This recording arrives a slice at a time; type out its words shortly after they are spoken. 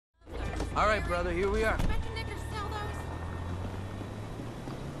All right, brother, here we are.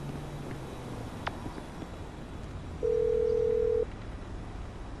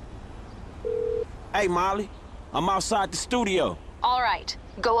 Hey, Molly. I'm outside the studio. All right.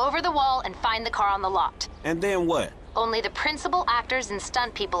 Go over the wall and find the car on the lot. And then what? Only the principal actors and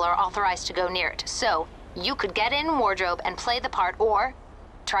stunt people are authorized to go near it. So, you could get in wardrobe and play the part, or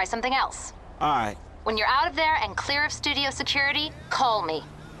try something else. All right. When you're out of there and clear of studio security, call me.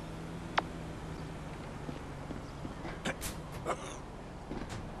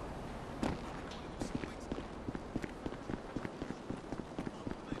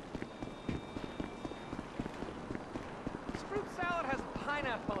 Fruit salad has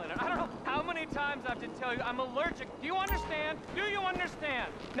pineapple in it. I don't know how many times I have to tell you I'm allergic. Do you understand? Do you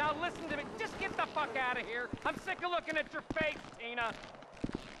understand? Now listen to me. Just get the fuck out of here. I'm sick of looking at your face, Tina.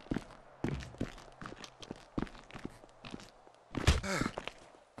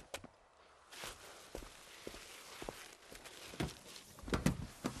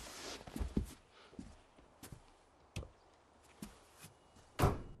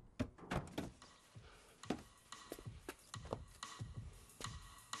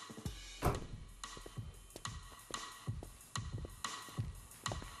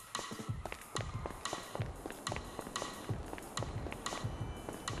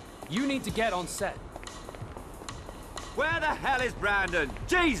 You need to get on set. Where the hell is Brandon?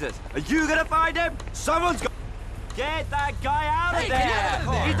 Jesus! Are you gonna find him? Someone's got... Get that guy out of there!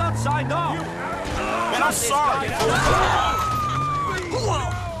 He's not signed off! Man, I'm sorry.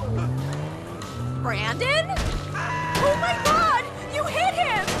 Brandon? Oh my god! You hit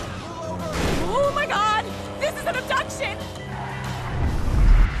him! Oh my god! This is an abduction!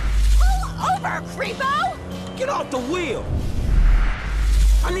 Pull over, creepo! Get off the wheel.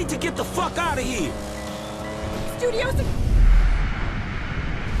 I need to get the fuck out of here. Studio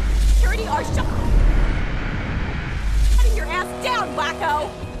security are shutting your ass down,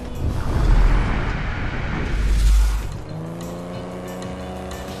 wacko!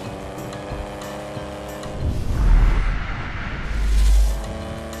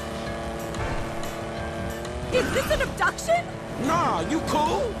 Is this an abduction? Nah, you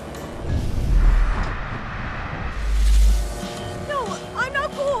cool? No, I'm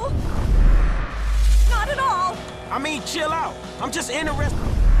not cool. Not at all. I mean, chill out. I'm just interested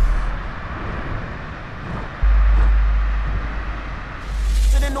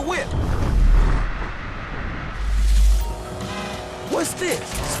in the whip. What's this?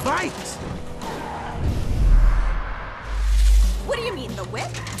 Spikes? What do you mean, the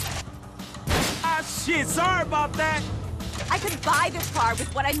whip? Ah, shit, sorry about that. I could buy this car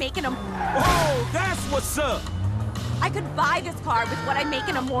with what I make in a... Whoa, that's what's up. I could buy this car with what I make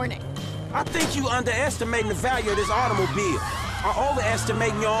in a morning. I think you underestimating the value of this automobile, or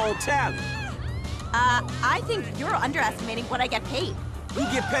overestimating your own talent. I think you're underestimating what I get paid. You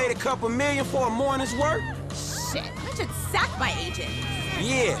get paid a couple million for a morning's work? Shit, I should sack my agent.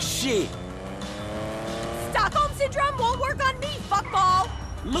 Yeah, shit. Stockholm Syndrome won't work on me, fuckball!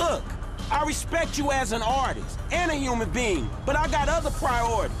 Look, I respect you as an artist and a human being, but I got other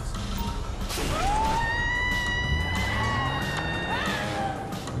priorities.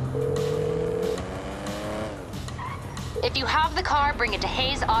 If you have the car, bring it to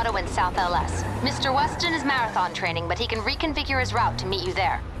Hayes Auto in South LS. Mr. Weston is marathon training, but he can reconfigure his route to meet you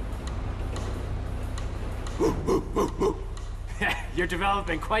there. You're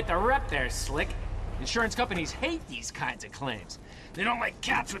developing quite the rep there, Slick. Insurance companies hate these kinds of claims. They don't like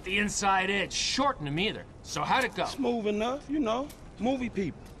cats with the inside edge, shorten them either. So how'd it go? Smooth enough, you know, movie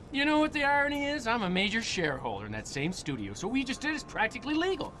people. You know what the irony is? I'm a major shareholder in that same studio, so what we just did is practically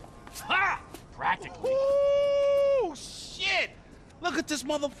legal. Ha! Practically. Ooh, shit! Look at this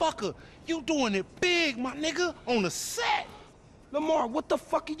motherfucker. You doing it big, my nigga, on the set. Lamar, what the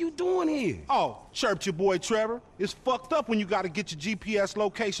fuck are you doing here? Oh, chirped your boy Trevor. It's fucked up when you gotta get your GPS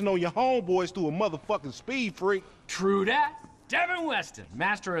location on your homeboys through a motherfucking speed freak. True that. Devin Weston,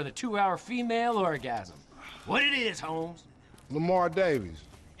 master of the 2-hour female orgasm. What it is, Holmes? Lamar Davies.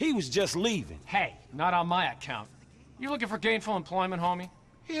 He was just leaving. Hey, not on my account. You looking for gainful employment, homie?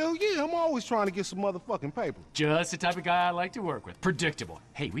 Hell yeah, I'm always trying to get some motherfucking paper. Just the type of guy I like to work with. Predictable.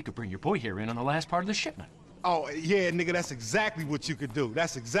 Hey, we could bring your boy here in on the last part of the shipment. Oh, yeah, nigga, that's exactly what you could do.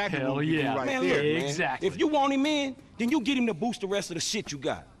 That's exactly Hell what you yeah. do right Man, there. look, man. Exactly. If you want him in, then you get him to boost the rest of the shit you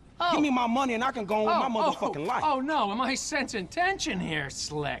got. Oh. Give me my money and I can go on with my motherfucking life. Oh, no, am I sensing tension here,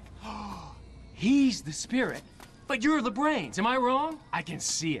 Slick? He's the spirit, but you're the brains, am I wrong? I can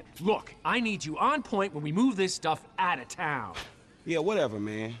see it. Look, I need you on point when we move this stuff out of town. Yeah, whatever,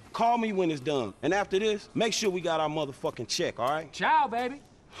 man. Call me when it's done. And after this, make sure we got our motherfucking check, all right? Ciao, baby.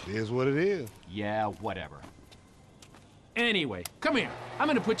 It is what it is. Yeah, whatever. Anyway, come here. I'm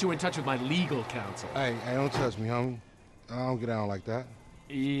gonna put you in touch with my legal counsel. Hey, don't touch me, homie. I don't get down like that.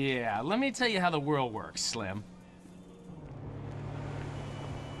 Yeah, let me tell you how the world works, Slim.